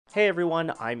Hey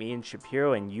everyone, I'm Ian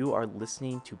Shapiro, and you are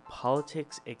listening to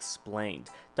Politics Explained.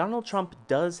 Donald Trump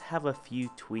does have a few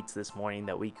tweets this morning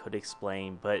that we could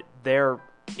explain, but they're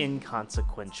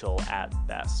inconsequential at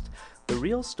best. The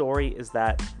real story is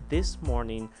that this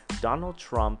morning, Donald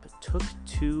Trump took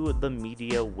to the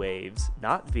media waves,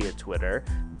 not via Twitter,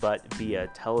 but via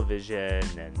television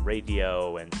and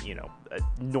radio and,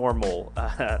 normal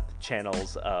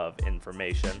channels of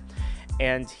information.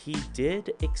 And he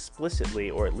did explicitly,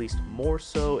 or at least more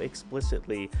so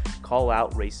explicitly, call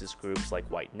out racist groups like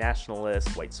white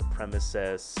nationalists, white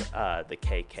supremacists, the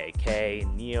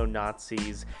KKK,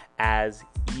 neo-Nazis as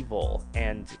evil,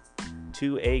 and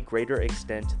to a greater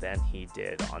extent than he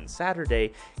did on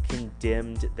Saturday,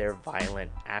 condemned their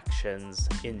violent actions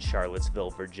in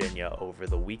Charlottesville, Virginia over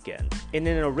the weekend. In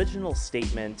an original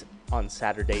statement on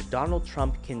Saturday, Donald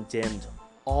Trump condemned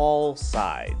all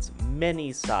sides,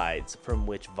 many sides from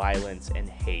which violence and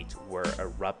hate were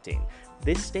erupting.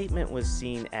 This statement was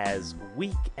seen as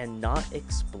weak and not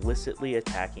explicitly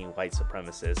attacking white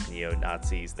supremacists,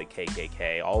 neo-Nazis, the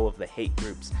KKK, all of the hate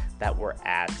groups that were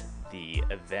at the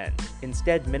event.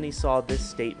 Instead, many saw this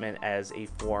statement as a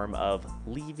form of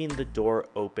leaving the door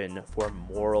open for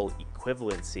moral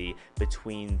equivalency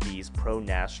between these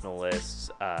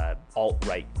pro-nationalists,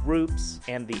 alt-right groups,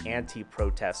 and the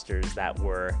anti-protesters that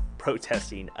were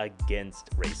protesting against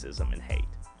racism and hate.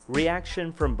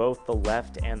 Reaction from both the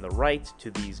left and the right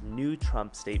to these new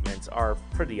Trump statements are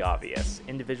pretty obvious.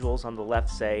 Individuals on the left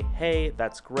say, hey,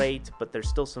 that's great, but there's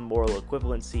still some moral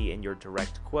equivalency in your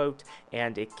direct quote,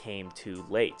 and it came too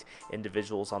late.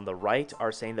 Individuals on the right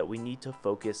are saying that we need to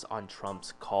focus on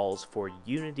Trump's calls for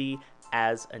unity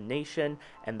as a nation,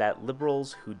 and that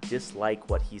liberals who dislike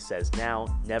what he says now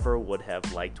never would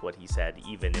have liked what he said,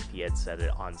 even if he had said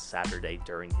it on Saturday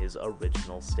during his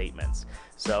original statements.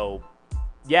 So,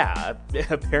 yeah,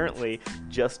 apparently,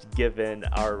 just given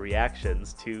our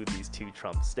reactions to these two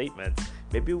Trump statements,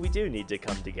 maybe we do need to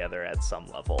come together at some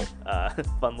level.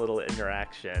 Fun little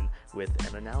interaction with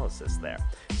an analysis there.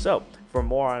 So, for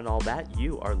more on all that,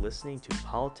 you are listening to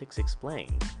Politics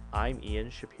Explained. I'm Ian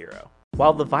Shapiro.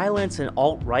 While the violence and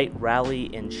alt-right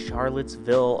rally in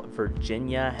Charlottesville,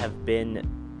 Virginia have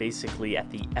been basically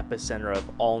at the epicenter of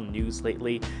all news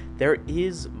lately, there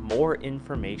is more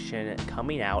information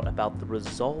coming out about the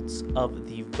results of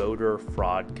the Voter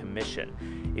Fraud Commission.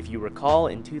 If you recall,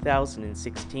 in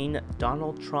 2016,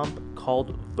 Donald Trump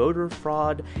called voter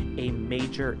fraud a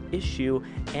major issue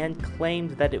and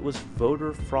claimed that it was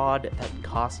voter fraud that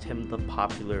cost him the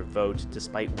popular vote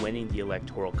despite winning the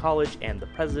Electoral College and the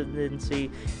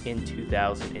presidency in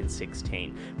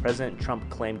 2016. President Trump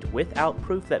claimed without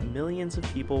proof that millions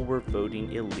of people were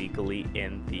voting illegally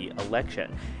in the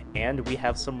election. And we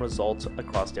have some results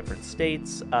across different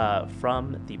states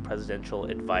from the Presidential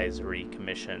Advisory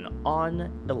Commission on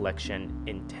Election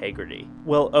Integrity.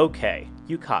 Well, okay,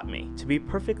 you caught me. To be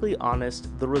perfectly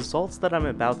honest, the results that I'm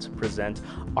about to present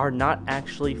are not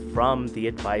actually from the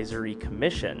Advisory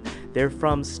Commission. They're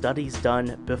from studies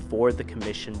done before the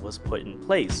commission was put in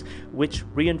place, which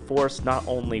reinforce not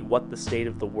only what the state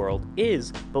of the world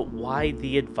is, but why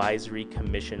the Advisory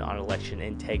Commission on Election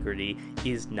Integrity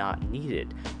is not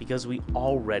needed, because we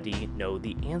already know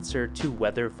the answer to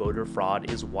whether voter fraud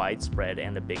is widespread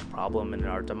and a big problem in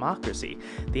our democracy.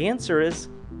 The answer is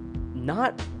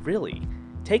not really.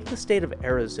 Take the state of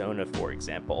Arizona, for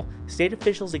example. State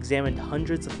officials examined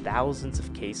hundreds of thousands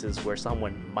of cases where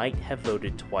someone might have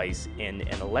voted twice in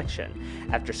an election.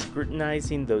 After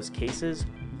scrutinizing those cases,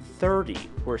 30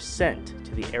 were sent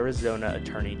to the Arizona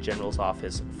Attorney General's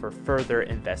office for further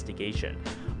investigation.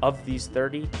 Of these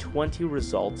 30, 20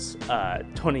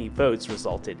 votes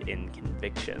resulted in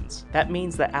convictions. That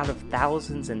means that out of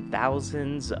thousands and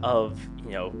thousands of,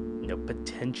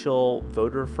 potential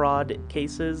voter fraud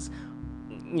cases,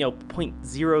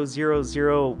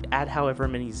 0.000, add however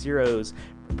many zeros,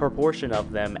 proportion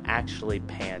of them actually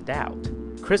panned out.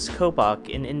 Chris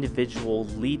Kobach, an individual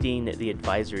leading the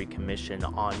Advisory Commission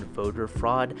on Voter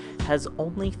Fraud, has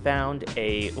only found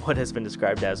what has been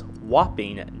described as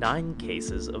whopping 9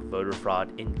 cases of voter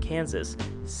fraud in Kansas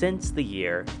since the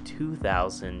year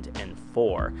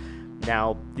 2004.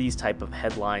 Now, these type of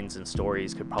headlines and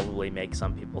stories could probably make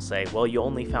some people say, well, you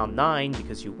only found 9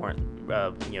 because you weren't,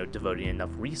 devoting enough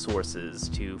resources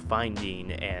to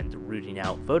finding and rooting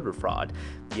out voter fraud.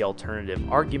 The alternative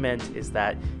argument is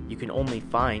that you can only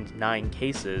find 9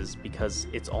 cases because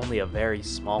it's only a very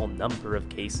small number of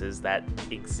cases that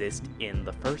exist in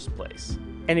the first place.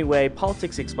 Anyway,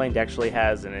 Politics Explained actually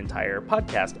has an entire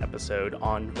podcast episode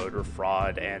on voter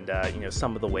fraud and,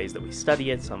 some of the ways that we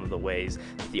study it, some of the ways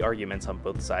that the arguments on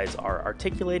both sides are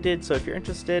articulated. So if you're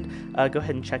interested, go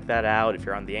ahead and check that out. If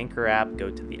you're on the Anchor app, go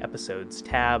to the episodes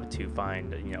tab to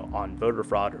find, on voter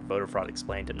fraud or voter fraud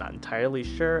explained. I'm not entirely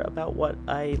sure about what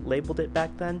I labeled it back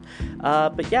then.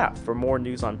 But yeah, for more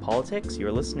news on politics,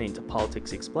 you're listening to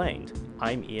Politics Explained.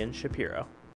 I'm Ian Shapiro.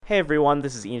 Hey everyone,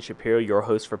 this is Ian Shapiro, your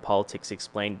host for Politics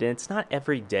Explained, and it's not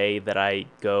every day that I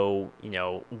go,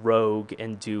 rogue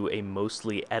and do a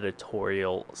mostly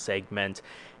editorial segment,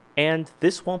 and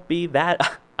this won't be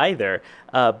that either,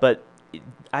 but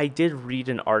I did read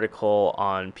an article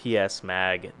on PS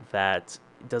Mag that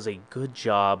does a good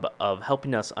job of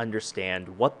helping us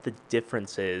understand what the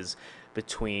difference is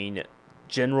between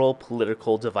general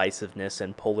political divisiveness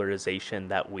and polarization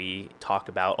that we talk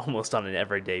about almost on an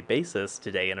everyday basis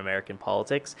today in American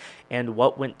politics, and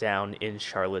what went down in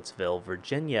Charlottesville,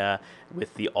 Virginia,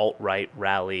 with the alt-right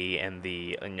rally and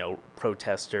the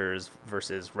protesters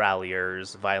versus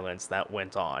ralliers violence that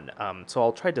went on. So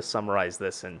I'll try to summarize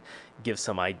this and give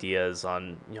some ideas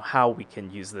on how we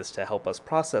can use this to help us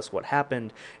process what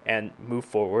happened and move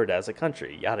forward as a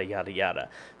country, yada yada yada.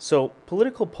 So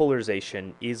political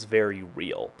polarization is very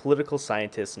real. Political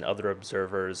scientists and other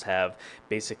observers have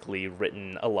basically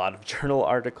written a lot of journal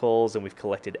articles, and we've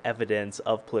collected evidence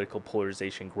of political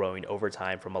polarization growing over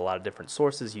time from a lot of different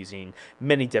sources using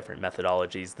many different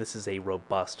methodologies. This is a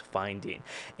robust finding.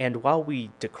 And while we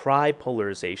decry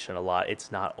polarization a lot,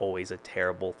 it's not always a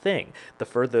terrible thing. The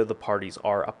further the parties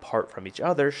are apart from each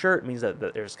other, sure, it means that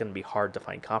there's going to be hard to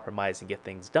find compromise and get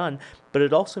things done, but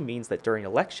it also means that during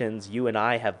elections, you and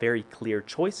I have very clear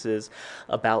choices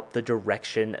about the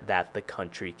direction that the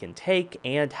country can take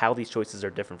and how these choices are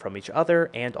different from each other,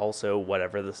 and also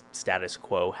whatever the status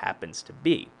quo happens to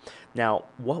be. Now,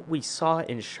 what we saw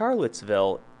in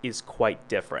Charlottesville is quite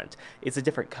different. It's a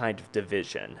different kind of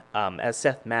division. As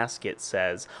Seth Maskett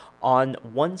says, on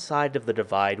one side of the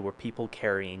divide were people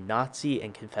carrying Nazi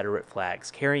and Confederate flags,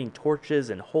 carrying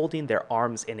torches and holding their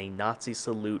arms in a Nazi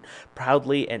salute,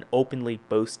 proudly and openly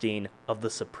boasting of the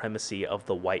supremacy of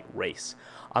the white race.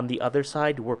 On the other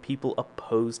side were people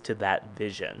opposed to that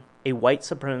vision. A white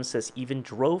supremacist even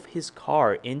drove his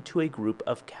car into a group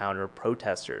of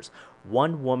counter-protesters.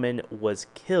 One woman was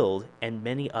killed and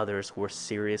many others were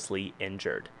seriously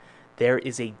injured. There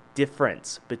is a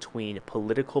difference between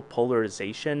political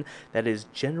polarization that is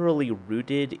generally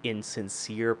rooted in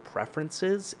sincere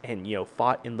preferences and,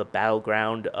 fought in the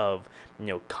battleground of,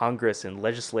 Congress and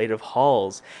legislative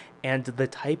halls, and the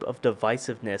type of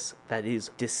divisiveness that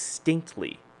is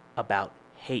distinctly about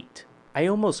hate. I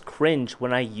almost cringe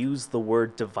when I use the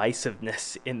word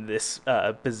divisiveness in this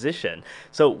position.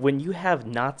 So when you have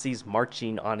Nazis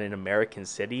marching on an American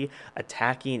city,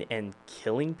 attacking and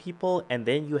killing people, and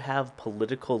then you have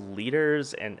political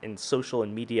leaders and social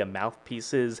and media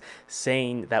mouthpieces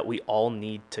saying that we all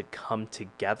need to come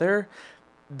together,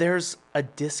 there's a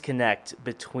disconnect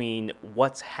between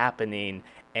what's happening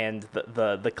and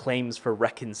the claims for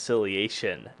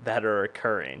reconciliation that are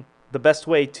occurring. The best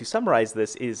way to summarize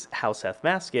this is how Seth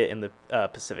Maskett in the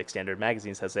Pacific Standard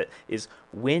magazine says it, is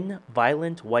when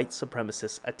violent white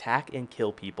supremacists attack and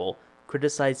kill people,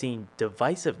 criticizing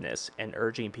divisiveness and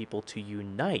urging people to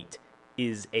unite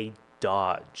is a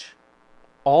dodge.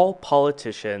 All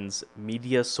politicians,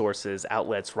 media sources,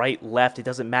 outlets, right, left, it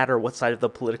doesn't matter what side of the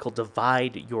political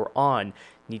divide you're on,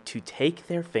 need to take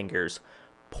their fingers,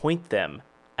 point them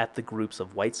at the groups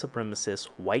of white supremacists,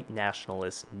 white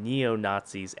nationalists,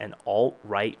 neo-Nazis, and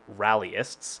alt-right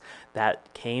rallyists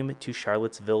that came to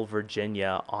Charlottesville,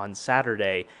 Virginia on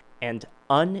Saturday, and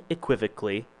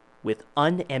unequivocally, with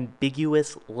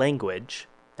unambiguous language,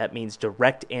 that means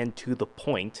direct and to the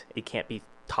point, it can't be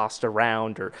tossed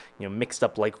around or mixed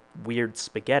up like weird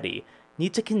spaghetti,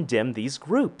 need to condemn these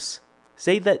groups.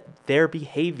 Say that their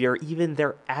behavior, even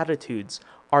their attitudes,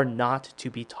 are not to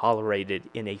be tolerated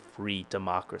in a free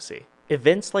democracy.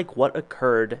 Events like what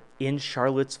occurred in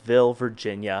Charlottesville,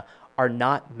 Virginia, are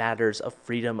not matters of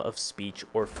freedom of speech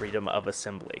or freedom of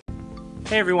assembly.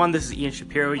 Hey everyone, this is Ian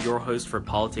Shapiro, your host for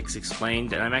Politics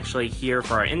Explained, and I'm actually here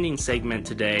for our ending segment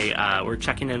today. We're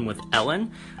checking in with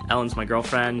Ellen. Ellen's my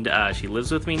girlfriend. She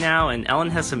lives with me now, and Ellen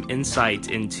has some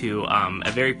insight into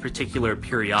a very particular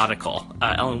periodical.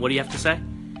 Ellen, what do you have to say?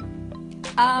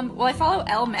 Well, I follow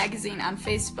Elle Magazine on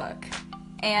Facebook,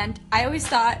 and I always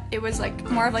thought it was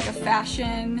more of a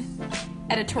fashion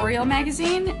editorial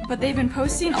magazine, but they've been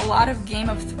posting a lot of Game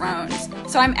of Thrones,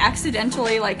 so I'm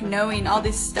accidentally knowing all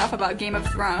this stuff about Game of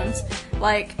Thrones.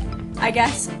 I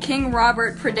guess King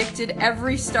Robert predicted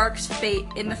every Stark's fate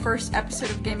in the first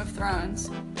episode of Game of Thrones.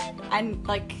 I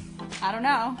don't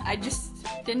know. I just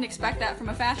didn't expect that from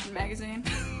a fashion magazine.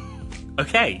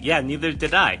 Okay, yeah, neither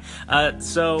did I.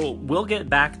 So we'll get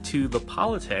back to the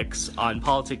politics on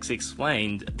Politics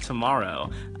Explained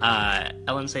tomorrow.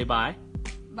 Ellen, say bye.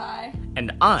 Bye.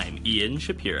 And I'm Ian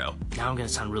Shapiro. Now I'm going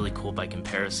to sound really cool by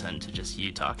comparison to just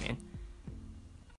you talking.